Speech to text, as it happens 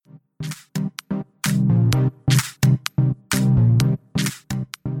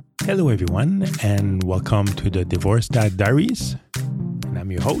Hello, everyone, and welcome to the Divorce Dad Diaries. And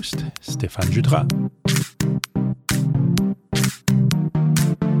I'm your host, Stéphane Jutras.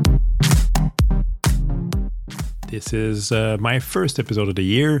 This is my first episode of the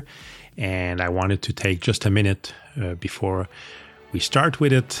year, and I wanted to take just a minute before we start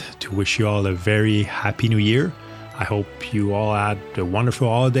with it to wish you all a very happy new year. I hope you all had wonderful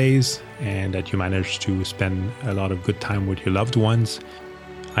holidays and that you managed to spend a lot of good time with your loved ones.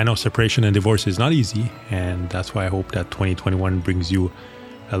 I know separation and divorce is not easy, and that's why I hope that 2021 brings you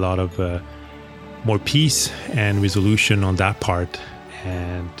a lot of more peace and resolution on that part.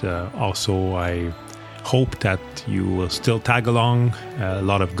 And also, I hope that you will still tag along. A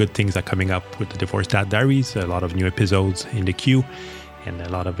lot of good things are coming up with the Divorce Dad Diaries, a lot of new episodes in the queue, and a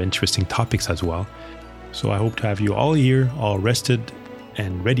lot of interesting topics as well. So I hope to have you all here, all rested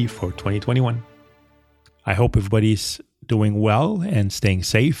and ready for 2021. I hope everybody's doing well and staying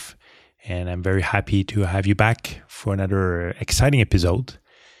safe. And I'm very happy to have you back for another exciting episode.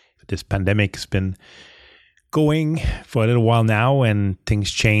 This pandemic's been going for a little while now, and things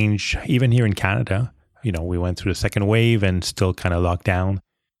change even here in Canada. You know, we went through the second wave and still kind of locked down.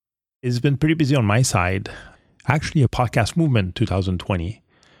 It's been pretty busy on my side. Actually, a podcast movement 2020.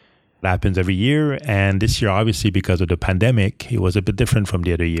 It happens every year. And this year, obviously, because of the pandemic, it was a bit different from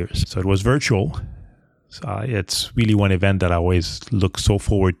the other years. So it was virtual. So it's really one event that I always look so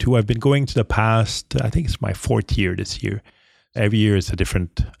forward to. I've been going to the past, I think it's my fourth year this year. Every year is a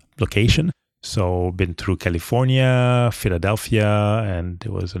different location. So been through California, Philadelphia, and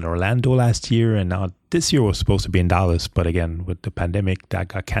it was in Orlando last year. And now this year was supposed to be in Dallas. But again, with the pandemic, that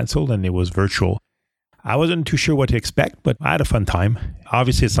got canceled and it was virtual. I wasn't too sure what to expect, but I had a fun time.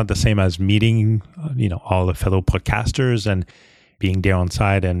 Obviously, it's not the same as meeting, all the fellow podcasters and being there on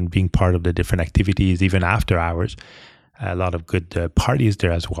site and being part of the different activities, even after hours. A lot of good parties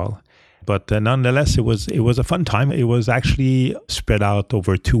there as well. But nonetheless, it was a fun time. It was actually spread out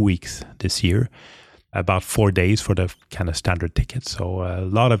over 2 weeks this year, about 4 days for the kind of standard tickets. So a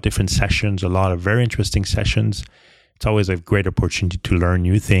lot of different sessions, a lot of very interesting sessions. It's always a great opportunity to learn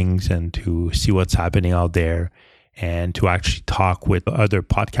new things and to see what's happening out there and to actually talk with other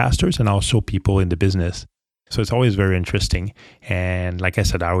podcasters and also people in the business. So it's always very interesting. And like I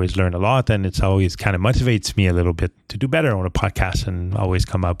said, I always learn a lot, and it's always kind of motivates me a little bit to do better on a podcast and always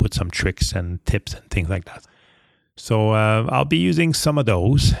come up with some tricks and tips and things like that. So I'll be using some of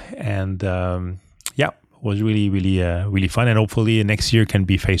those. And it was really fun. And hopefully next year can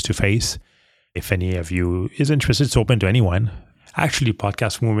be face-to-face. If any of you is interested, it's open to anyone. Actually,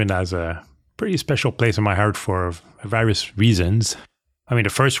 Podcast Movement has a pretty special place in my heart for various reasons. I mean, the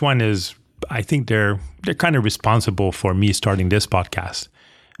first one is I think they're kind of responsible for me starting this podcast.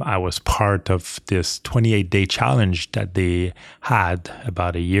 I was part of this 28-day challenge that they had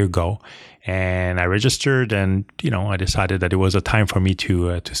about a year ago, and I registered, and I decided that it was a time for me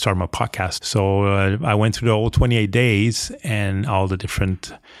to start my podcast. So I went through the whole 28 days and all the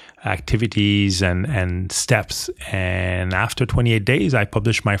different activities and steps, and after 28 days, I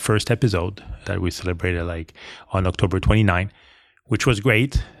published my first episode that we celebrated on October 29, which was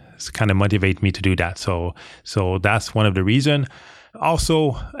great. Kind of motivate me to do that. So that's one of the reasons.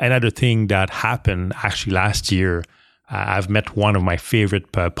 Also, another thing that happened actually last year, I've met one of my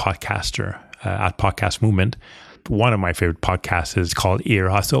favorite podcaster at Podcast Movement. One of my favorite podcasts is called Ear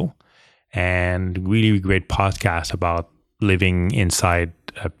Hustle, and really great podcast about living inside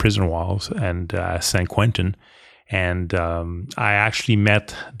prison walls and San Quentin. And I actually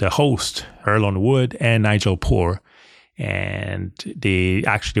met the host, Erlon Wood and Nigel Poor. And they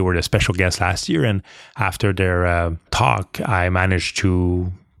actually were the special guest last year. And after their talk, I managed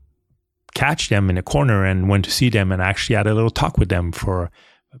to catch them in a corner and went to see them and actually had a little talk with them for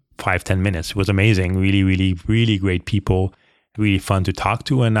 5-10 minutes. It was amazing. Really, really, really great people. Really fun to talk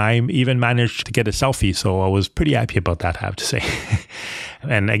to. And I even managed to get a selfie. So I was pretty happy about that, I have to say.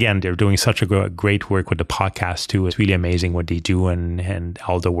 And again, they're doing such a great work with the podcast too. It's really amazing what they do and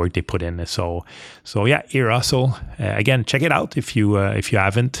all the work they put in. So yeah, Ear Hustle. Again, check it out if you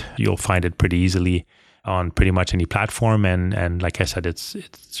haven't. You'll find it pretty easily on pretty much any platform. And like I said, it's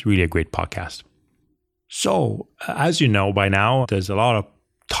really a great podcast. So as you know by now, there's a lot of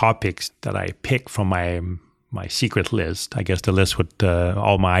topics that I pick from my secret list. I guess the list with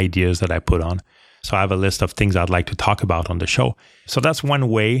all my ideas that I put on. So I have a list of things I'd like to talk about on the show. So that's one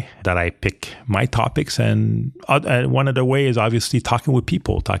way that I pick my topics. And one of the ways is obviously talking with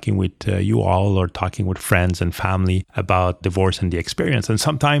people, talking with you all, or talking with friends and family about divorce and the experience. And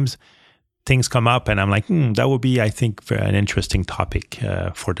sometimes things come up and I'm like, that would be, I think, an interesting topic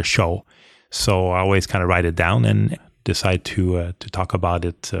for the show. So I always kind of write it down. And decide to talk about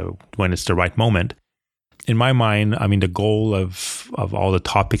it when it's the right moment. In my mind, I mean, the goal of all the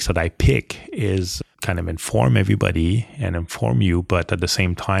topics that I pick is kind of inform everybody and inform you. But at the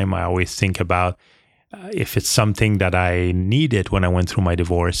same time, I always think about if it's something that I needed when I went through my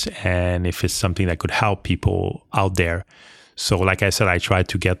divorce, and if it's something that could help people out there. So like I said, I try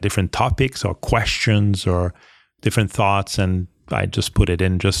to get different topics or questions or different thoughts, and I just put it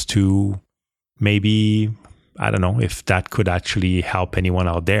in just to maybe, I don't know, if that could actually help anyone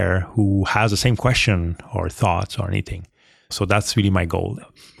out there who has the same question or thoughts or anything. So that's really my goal.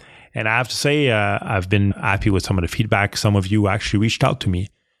 And I have to say, I've been happy with some of the feedback. Some of you actually reached out to me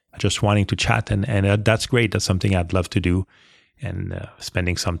just wanting to chat, and that's great. That's something I'd love to do, and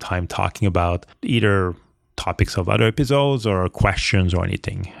spending some time talking about either topics of other episodes or questions or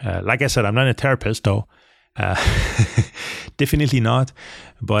anything. Like I said, I'm not a therapist though. Definitely not,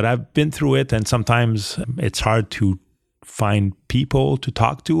 but I've been through it, and sometimes it's hard to find people to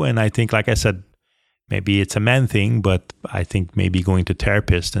talk to. And I think, like I said, maybe it's a man thing, but I think maybe going to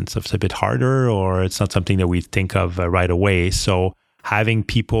therapist and stuff's a bit harder, or it's not something that we think of right away. So having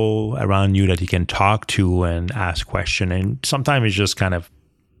people around you that you can talk to and ask questions, and sometimes it's just kind of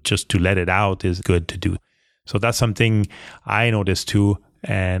just to let it out, is good to do. So that's something I noticed too.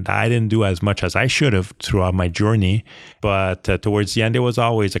 And I didn't do as much as I should have throughout my journey. But towards the end, there was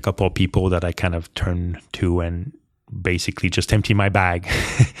always a couple of people that I kind of turned to and basically just empty my bag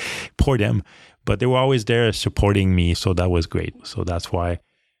for them. But they were always there supporting me. So that was great. So that's why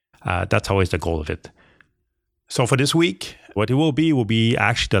that's always the goal of it. So for this week, what it will be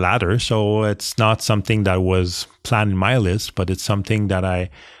actually the latter. So it's not something that was planned in my list, but it's something that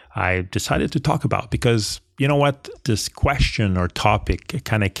I decided to talk about because, you know what, this question or topic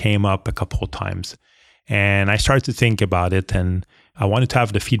kind of came up a couple of times. And I started to think about it, and I wanted to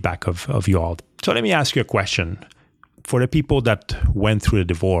have the feedback of you all. So let me ask you a question. For the people that went through a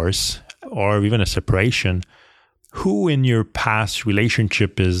divorce or even a separation, who in your past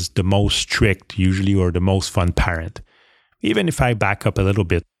relationship is the most strict usually, or the most fun parent? Even if I back up a little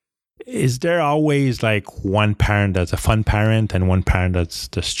bit, is there always like one parent that's a fun parent and one parent that's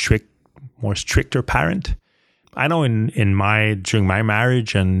the more stricter parent? I know during my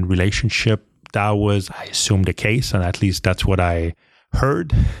marriage and relationship, that was, I assume, the case. And at least that's what I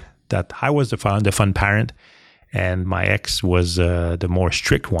heard, that I was the fun parent and my ex was the more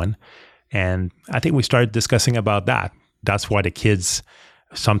strict one. And I think we started discussing about that. That's why the kids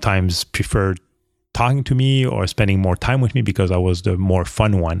sometimes preferred talking to me or spending more time with me, because I was the more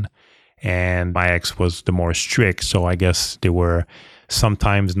fun one. And my ex was the more strict. So I guess they were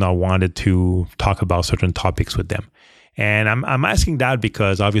sometimes not wanted to talk about certain topics with them. And I'm asking that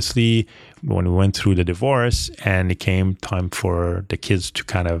because obviously when we went through the divorce and it came time for the kids to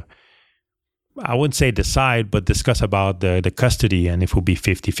kind of, I wouldn't say decide, but discuss about the custody and if it will be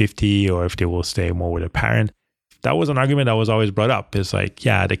 50-50 or if they will stay more with a parent. That was an argument that was always brought up. It's like,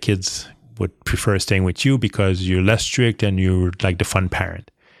 yeah, the kids would prefer staying with you because you're less strict and you're like the fun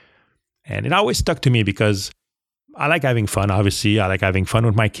parent. And it always stuck to me because I like having fun. Obviously, I like having fun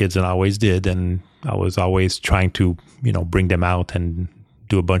with my kids, and I always did. And I was always trying to, bring them out and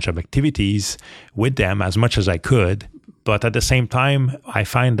do a bunch of activities with them as much as I could. But at the same time, I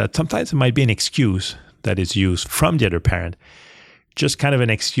find that sometimes it might be an excuse that is used from the other parent. Just kind of an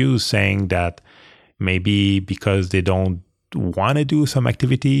excuse saying that maybe because they don't want to do some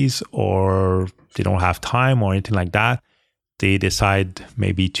activities or they don't have time or anything like that, they decide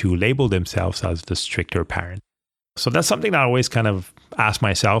maybe to label themselves as the stricter parent. So that's something that I always kind of ask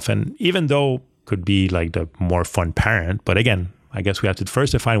myself. And even though could be like the more fun parent, but again, I guess we have to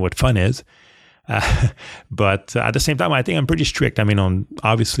first define what fun is. But at the same time, I think I'm pretty strict. I mean, on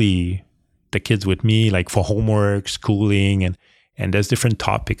obviously the kids with me, like for homework, schooling, and there's different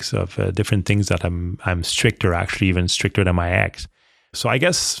topics of different things that I'm stricter, actually even stricter than my ex. So I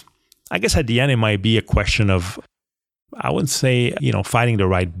guess at the end, it might be a question of, I wouldn't say, fighting the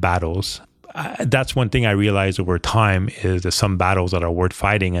right battles. That's one thing I realized over time is there's some battles that are worth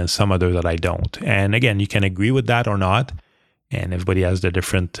fighting and some others that I don't. And again, you can agree with that or not. And everybody has their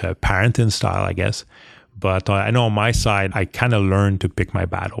different parenting style, I guess. But I know on my side, I kind of learned to pick my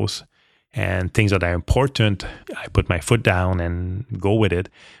battles. And things that are important, I put my foot down and go with it.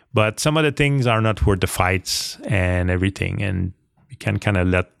 But some of the things are not worth the fights and everything. And you can kind of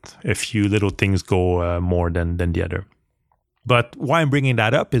let a few little things go more than the other. But why I'm bringing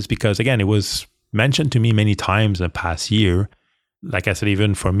that up is because, again, it was mentioned to me many times in the past year. Like I said,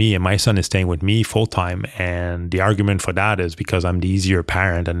 even for me, and my son is staying with me full time. And the argument for that is because I'm the easier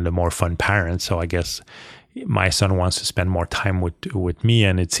parent and the more fun parent. So I guess my son wants to spend more time with me,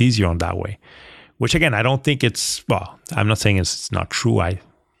 and it's easier on that way, which again, I don't think I'm not saying it's not true. I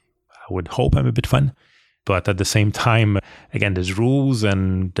would hope I'm a bit fun. But at the same time, again, there's rules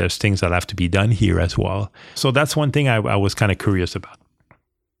and there's things that have to be done here as well. So that's one thing I was kind of curious about.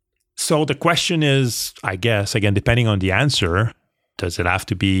 So the question is, I guess, again, depending on the answer, is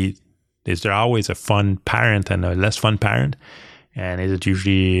there always a fun parent and a less fun parent? And is it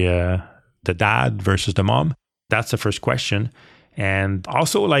usually the dad versus the mom? That's the first question. And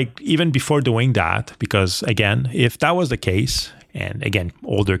also, like, even before doing that, because again, if that was the case, and again,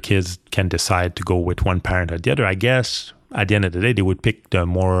 older kids can decide to go with one parent or the other, I guess at the end of the day, they would pick the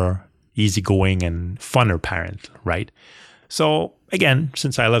more easygoing and funner parent, right? So again,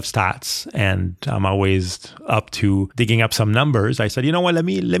 since I love stats and I'm always up to digging up some numbers, I said, you know what, let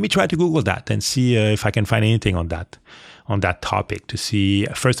me try to Google that and see if I can find anything on that topic, to see,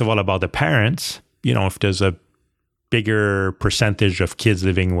 first of all, about the parents, if there's a bigger percentage of kids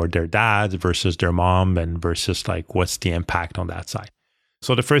living with their dads versus their mom, and versus like what's the impact on that side.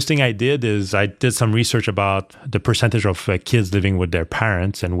 So the first thing I did is I did some research about the percentage of kids living with their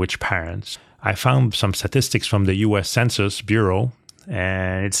parents and which parents. I found some statistics from the US Census Bureau,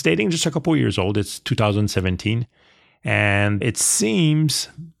 and it's dating just a couple years old. It's 2017. And it seems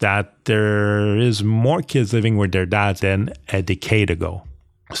that there is more kids living with their dads than a decade ago.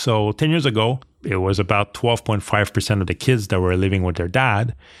 So 10 years ago, it was about 12.5% of the kids that were living with their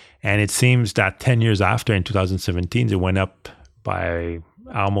dad. And it seems that 10 years after, in 2017, it went up by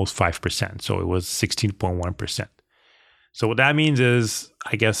almost 5%. So it was 16.1%. So what that means is,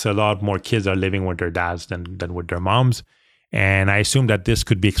 I guess a lot more kids are living with their dads than with their moms. And I assume that this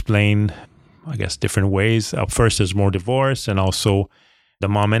could be explained, I guess, different ways. First, there's more divorce, and also the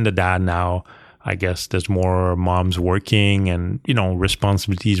mom and the dad now, I guess there's more moms working, and,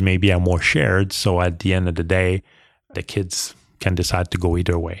 responsibilities maybe are more shared. So at the end of the day, the kids can decide to go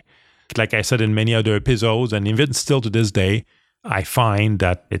either way. Like I said in many other episodes, and even still to this day, I find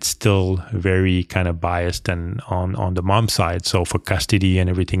that it's still very kind of biased and on the mom side. So for custody and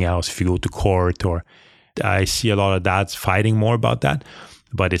everything else, if you go to court, or I see a lot of dads fighting more about that,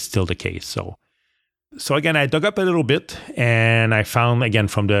 but it's still the case. So again, I dug up a little bit, and I found, again,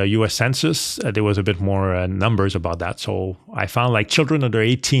 from the US Census, there was a bit more numbers about that. So I found like children under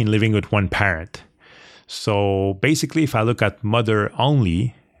 18 living with one parent. So basically, if I look at mother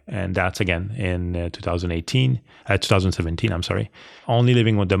only, and that's again in 2017, only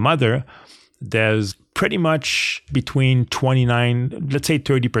living with the mother, there's pretty much between 29, let's say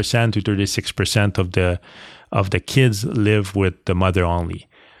 30% to 36% of the kids live with the mother only.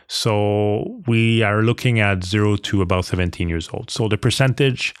 So we are looking at 0 to about 17 years old. So the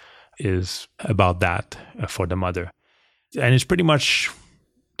percentage is about that for the mother. And it's pretty much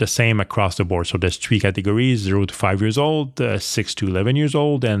the same across the board. So there's 3 categories: 0 to 5 years old, 6 to 11 years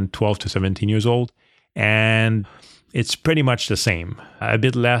old, and 12 to 17 years old. And it's pretty much the same. A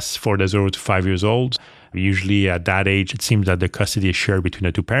bit less for the 0 to 5 years old. Usually at that age, it seems that the custody is shared between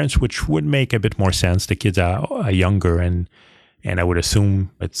the two parents, which would make a bit more sense. The kids are younger, and I would assume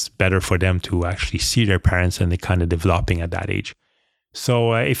it's better for them to actually see their parents, and they're kind of developing at that age.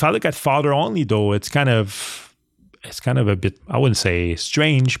 So if I look at father only, though, it's kind of a bit, I wouldn't say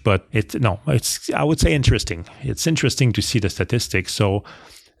strange, but I would say interesting. It's interesting to see the statistics. So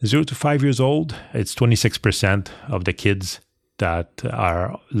 0 to 5 years old, it's 26% of the kids that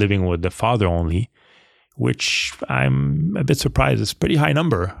are living with the father only, which I'm a bit surprised. It's a pretty high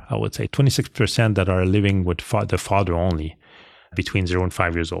number, I would say. 26% that are living with the father only between 0 and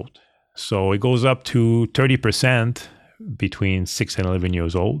 5 years old. So it goes up to 30% between 6 and 11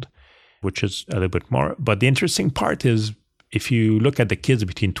 years old, which is a little bit more. But the interesting part is, if you look at the kids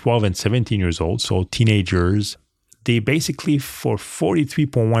between 12 and 17 years old, so teenagers, they basically, for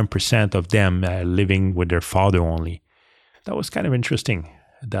 43.1% of them, living with their father only. That was kind of interesting,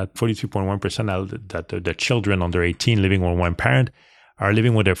 that 43.1% that the children under 18 living with one parent are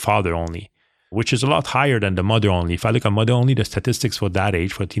living with their father only, which is a lot higher than the mother only. If I look at mother only, the statistics for that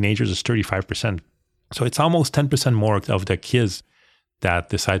age, for teenagers, is 35%. So it's almost 10% more of the kids that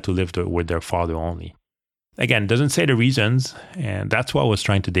decide to live with their father only. Again, doesn't say the reasons, and that's what I was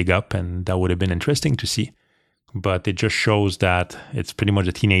trying to dig up, and that would have been interesting to see. But it just shows that it's pretty much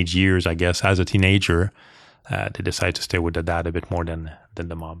the teenage years, I guess. As a teenager, they decide to stay with the dad a bit more than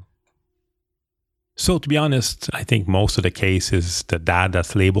the mom. So to be honest, I think most of the case is the dad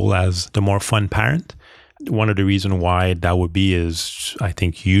that's labeled as the more fun parent. One of the reasons why that would be is, I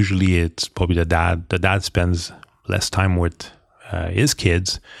think usually it's probably the dad. The dad spends less time with his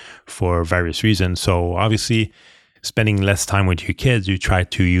kids for various reasons. So obviously, spending less time with your kids, you try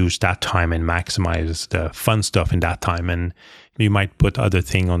to use that time and maximize the fun stuff in that time. And you might put other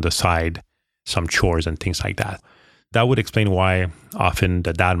things on the side, some chores and things like that. That would explain why often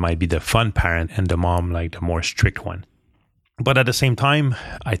the dad might be the fun parent and the mom like the more strict one. But at the same time,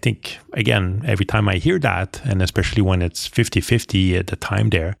 I think, again, every time I hear that, and especially when it's 50-50 at the time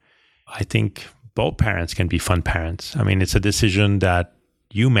there, I think both parents can be fun parents. I mean, it's a decision that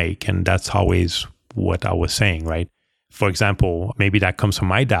you make, and that's always what I was saying, right? For example, maybe that comes from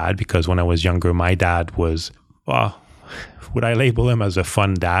my dad, because when I was younger, my dad was, well, would I label him as a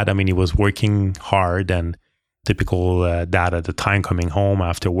fun dad? I mean, he was working hard and typical dad at the time, coming home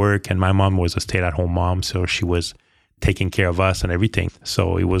after work. And my mom was a stay-at-home mom, so she was taking care of us and everything.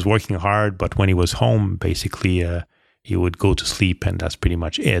 So he was working hard, but when he was home, basically, he would go to sleep, and that's pretty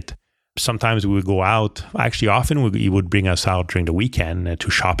much it. Sometimes we would go out. Actually, often he would bring us out during the weekend to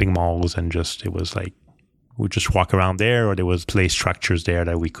shopping malls, and it was like, we'd just walk around there, or there was play structures there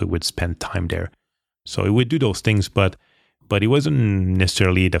that would spend time there. So he would do those things, but he wasn't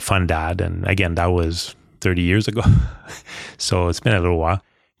necessarily the fun dad. And again, that was 30 years ago. So it's been a little while.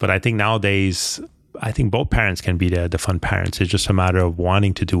 But I think nowadays, I think both parents can be the fun parents. It's just a matter of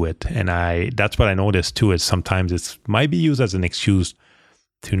wanting to do it. And that's what I noticed too, is sometimes it might be used as an excuse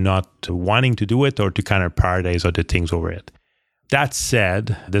to not wanting to do it, or to kind of prioritize other things over it. That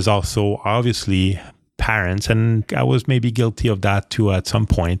said, there's also obviously parents, and I was maybe guilty of that too at some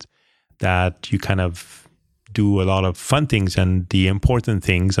point, that you kind of do a lot of fun things and the important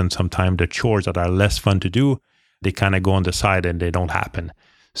things, and sometimes the chores that are less fun to do, they kind of go on the side and they don't happen.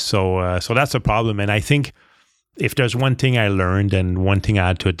 So that's a problem. And I think if there's one thing I learned and one thing I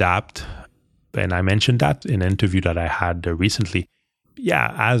had to adapt, and I mentioned that in an interview that I had recently,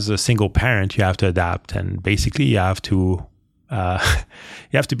 yeah, as a single parent, you have to adapt, and basically you have to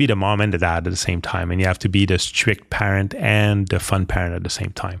be the mom and the dad at the same time, and you have to be the strict parent and the fun parent at the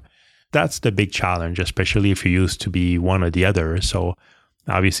same time. That's the big challenge, especially if you used to be one or the other. So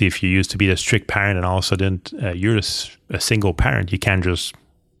obviously, if you used to be the strict parent and all of a sudden you're a single parent, you can't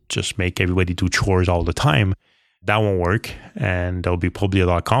just make everybody do chores all the time. That won't work, and there'll be probably a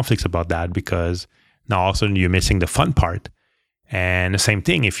lot of conflicts about that, because now all of a sudden you're missing the fun part. And the same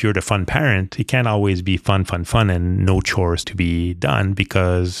thing, if you're the fun parent, it can't always be fun, and no chores to be done,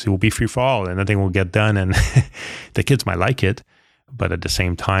 because it will be free for all and nothing will get done. And the kids might like it, but at the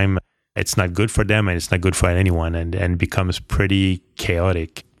same time, it's not good for them and it's not good for anyone, and becomes pretty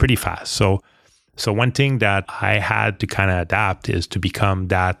chaotic pretty fast. So one thing that I had to kind of adapt is to become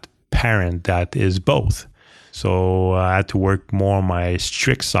that parent that is both. So I had to work more on my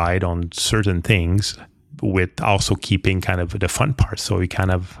strict side on certain things, with also keeping kind of the fun part. So we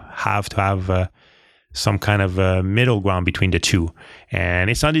kind of have to have some kind of middle ground between the two. And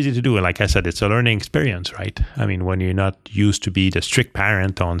it's not easy to do. Like I said, it's a learning experience, right? I mean, when you're not used to be the strict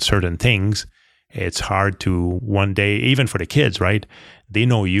parent on certain things, it's hard to one day, even for the kids, right? They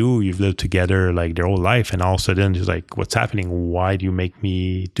know you've lived together like their whole life, and all of a sudden it's like, what's happening? Why do you make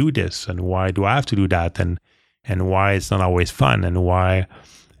me do this? And why do I have to do that? And why it's not always fun? And why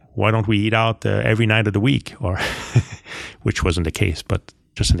don't we eat out every night of the week? Or which wasn't the case, but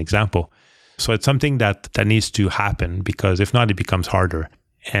just an example. So it's something that needs to happen, because if not, it becomes harder.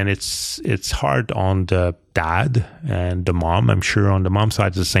 And it's hard on the dad and the mom. I'm sure on the mom side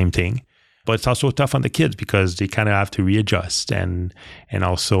it's the same thing. But it's also tough on the kids, because they kind of have to readjust and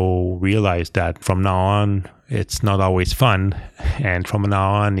also realize that from now on, it's not always fun. And from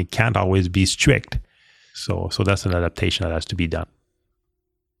now on, it can't always be strict. So that's an adaptation that has to be done.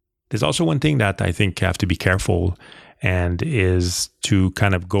 There's also one thing that I think you have to be careful, and is to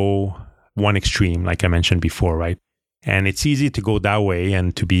kind of go one extreme, like I mentioned before, right? And it's easy to go that way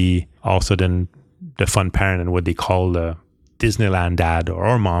and to be also then the fun parent and what they call the Disneyland dad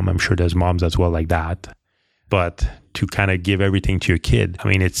or mom. I'm sure there's moms as well like that. But to kind of give everything to your kid, I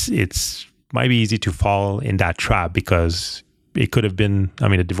mean, it's might be easy to fall in that trap, because it could have been, I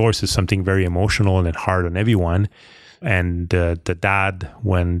mean, a divorce is something very emotional and hard on everyone. And the dad,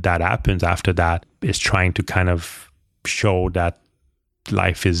 when that happens after that, is trying to kind of show that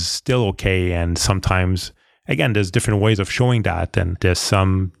life is still okay. And sometimes, again, there's different ways of showing that. And there's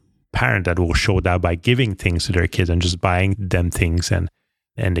some parent that will show that by giving things to their kids and just buying them things.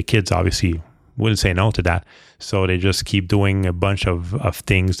 And the kids obviously wouldn't say no to that. So they just keep doing a bunch of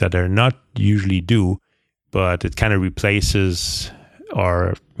things that they're not usually do, but it kind of replaces,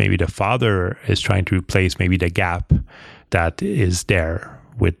 or maybe the father is trying to replace maybe the gap that is there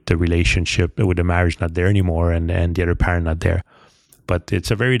with the relationship, with the marriage not there anymore, and the other parent not there. But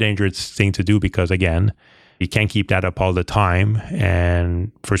it's a very dangerous thing to do, because again, you can't keep that up all the time.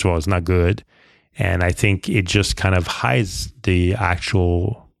 And first of all, it's not good. And I think it just kind of hides the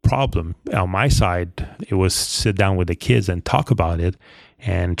actual problem. On my side, it was sit down with the kids and talk about it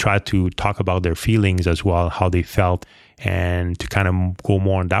and try to talk about their feelings as well, how they felt, and to kind of go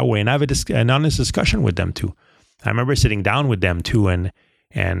more in that way and have an honest discussion with them too. I remember sitting down with them too, and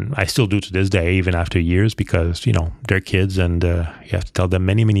I still do to this day, even after years, because, they're kids and you have to tell them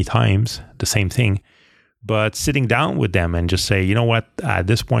many, many times the same thing. But sitting down with them and just say, you know what, at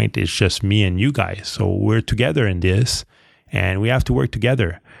this point, it's just me and you guys. So we're together in this and we have to work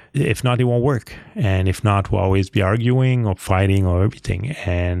together. If not, it won't work. And if not, we'll always be arguing or fighting or everything.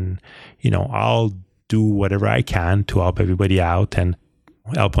 And, I'll do whatever I can to help everybody out and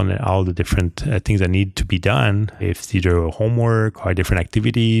help on all the different things that need to be done. If it's either homework or different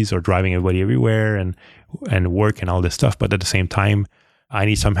activities or driving everybody everywhere and work and all this stuff. But at the same time, I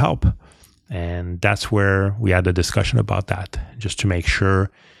need some help. And that's where we had a discussion about that, just to make sure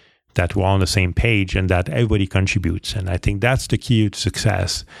that we're all on the same page and that everybody contributes. And I think that's the key to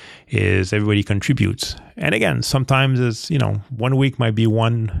success, is everybody contributes. And again, sometimes it's, 1 week might be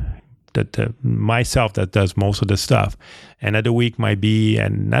one that myself that does most of the stuff. Another week might be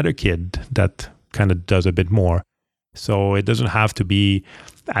another kid that kind of does a bit more. So it doesn't have to be,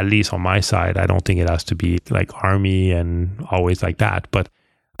 at least on my side, I don't think it has to be like army and always like that. But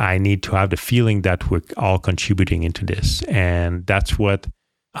I need to have the feeling that we're all contributing into this. And that's what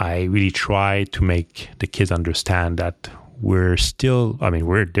I really try to make the kids understand, that we're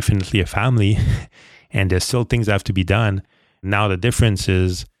definitely a family and there's still things that have to be done. Now the difference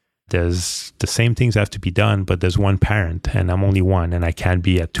is there's the same things have to be done, but there's one parent and I'm only one, and I can't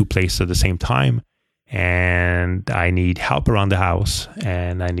be at two places at the same time. And I need help around the house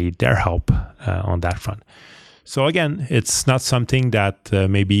and I need their help on that front. So again, it's not something that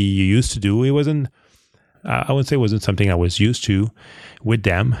maybe you used to do. It wasn't, I wouldn't say it wasn't something I was used to with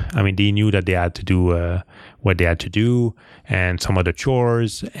them. I mean, they knew that they had to do what they had to do and some other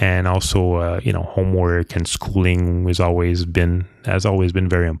chores, and also, homework and schooling has always been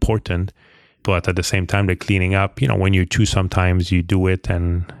very important. But at the same time, the cleaning up, when you're two, sometimes you do it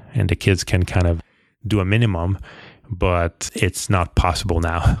and the kids can kind of do a minimum, but it's not possible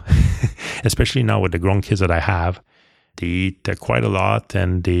now, especially now with the grown kids that I have. They eat quite a lot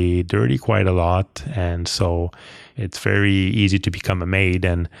and they dirty quite a lot. And so it's very easy to become a maid.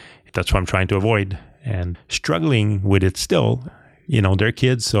 And that's what I'm trying to avoid and struggling with it still. They're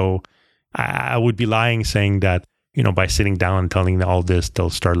kids. So I would be lying saying that, by sitting down and telling them all this, they'll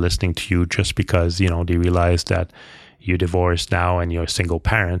start listening to you just because, they realize that you're divorced now and you're a single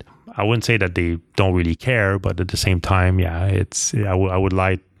parent. I wouldn't say that they don't really care, but at the same time, I would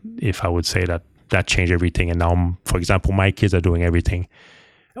lie if I would say that changed everything. And now, for example, my kids are doing everything.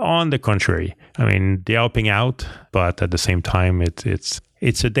 On the contrary, they're helping out, but at the same time, it's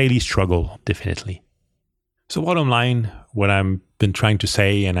a daily struggle, definitely. So bottom line, what I've been trying to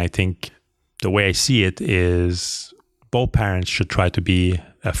say, and I think the way I see it is both parents should try to be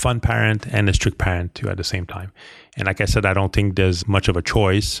a fun parent and a strict parent too at the same time. And like I said, I don't think there's much of a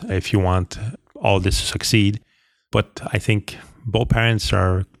choice if you want all this to succeed. But I think both parents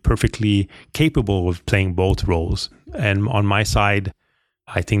are perfectly capable of playing both roles. And on my side,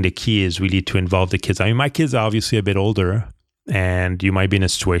 I think the key is really to involve the kids. My kids are obviously a bit older, and you might be in a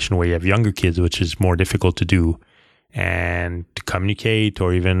situation where you have younger kids, which is more difficult to do. And to communicate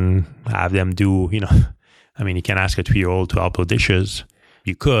or even have them do, you can't ask a 2-year-old to help with dishes.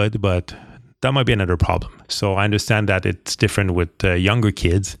 You could, but that might be another problem. So I understand that it's different with younger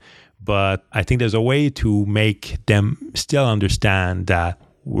kids, but I think there's a way to make them still understand that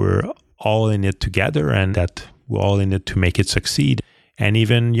we're all in it together and that we're all in it to make it succeed. And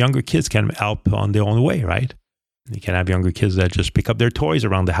even younger kids can help on their own way, right? You can have younger kids that just pick up their toys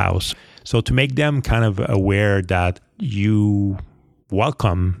around the house. So to make them kind of aware that you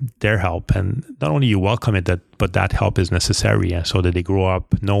welcome their help, and not only you welcome it, but that help is necessary, and so that they grow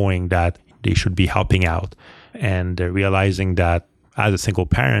up knowing that they should be helping out and realizing that as a single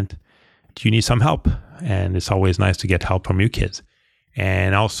parent, you need some help, and it's always nice to get help from your kids.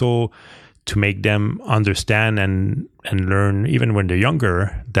 And also to make them understand and learn, even when they're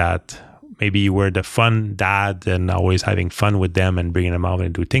younger, that maybe you were the fun dad and always having fun with them and bringing them out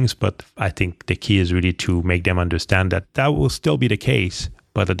and do things. But I think the key is really to make them understand that will still be the case.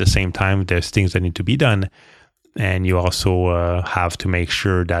 But at the same time, there's things that need to be done. And you also have to make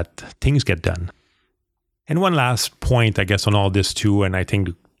sure that things get done. And one last point, I guess, on all this too, and I think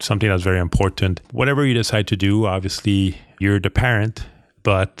something that's very important, whatever you decide to do, obviously you're the parent.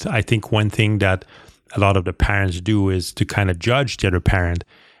 But I think one thing that a lot of the parents do is to kind of judge the other parent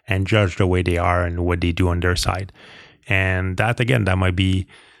and judge the way they are and what they do on their side. And that, again, that might be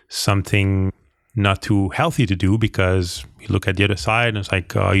something not too healthy to do, because you look at the other side and it's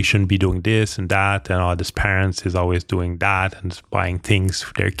like, oh, you shouldn't be doing this and that, and all this parents is always doing that and buying things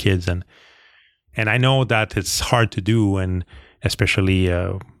for their kids, and I know that it's hard to do, and especially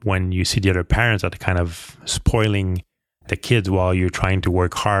when you see the other parents that are kind of spoiling the kids while you're trying to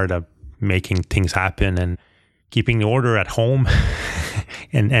work hard at making things happen and keeping the order at home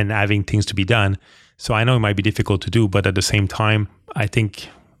and having things to be done. So I know it might be difficult to do, but at the same time, I think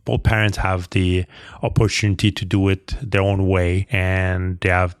both parents have the opportunity to do it their own way, and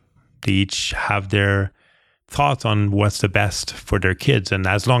they each have their thoughts on what's the best for their kids. And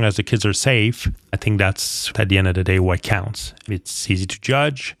as long as the kids are safe, I think that's at the end of the day what counts. It's easy to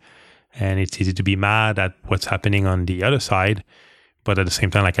judge and it's easy to be mad at what's happening on the other side. But at the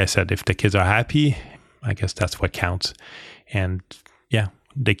same time, like I said, if the kids are happy, I guess that's what counts. And yeah,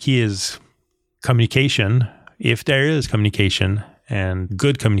 the key is communication, if there is communication, and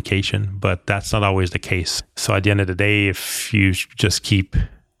good communication, but that's not always the case. So at the end of the day, if you just keep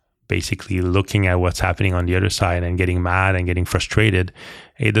basically looking at what's happening on the other side and getting mad and getting frustrated,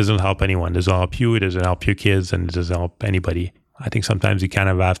 it doesn't help anyone. It doesn't help you, it doesn't help your kids, and it doesn't help anybody. I think sometimes you kind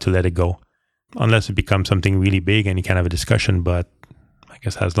of have to let it go, unless it becomes something really big and you can have a discussion. But I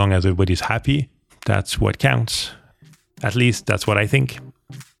guess as long as everybody's happy, that's what counts. At least that's what I think.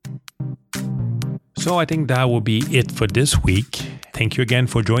 So I think that will be it for this week. Thank you again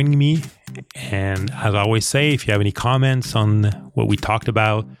for joining me. And as I always say, if you have any comments on what we talked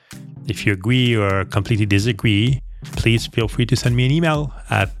about, if you agree or completely disagree, please feel free to send me an email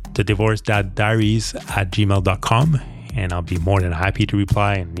at thedivorcedaddiaries@gmail.com, and I'll be more than happy to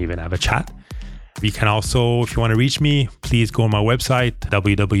reply and even have a chat. You can also, if you want to reach me, please go on my website,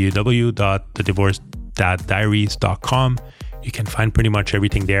 www.thedivorcedaddiaries.com. You can find pretty much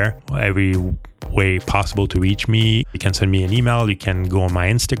everything there, every way possible to reach me. You can send me an email. You can go on my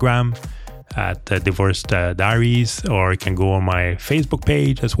Instagram at Divorced Diaries, or you can go on my Facebook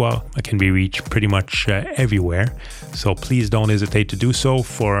page as well. I can be reached pretty much everywhere. So please don't hesitate to do so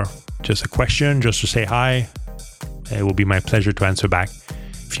for just a question, just to say hi. It will be my pleasure to answer back.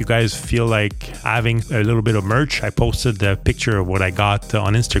 If you guys feel like having a little bit of merch, I posted the picture of what I got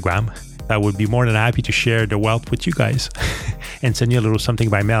on Instagram. I would be more than happy to share the wealth with you guys and send you a little something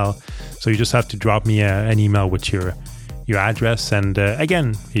by mail. So you just have to drop me an email with your address. And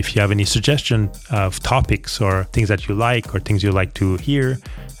again, if you have any suggestion of topics or things that you like or things you like to hear,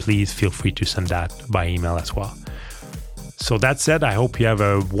 please feel free to send that by email as well. So that said, I hope you have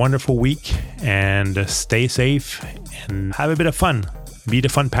a wonderful week and stay safe and have a bit of fun. Be the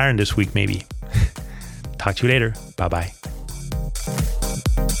fun parent this week, maybe. Talk to you later. Bye-bye.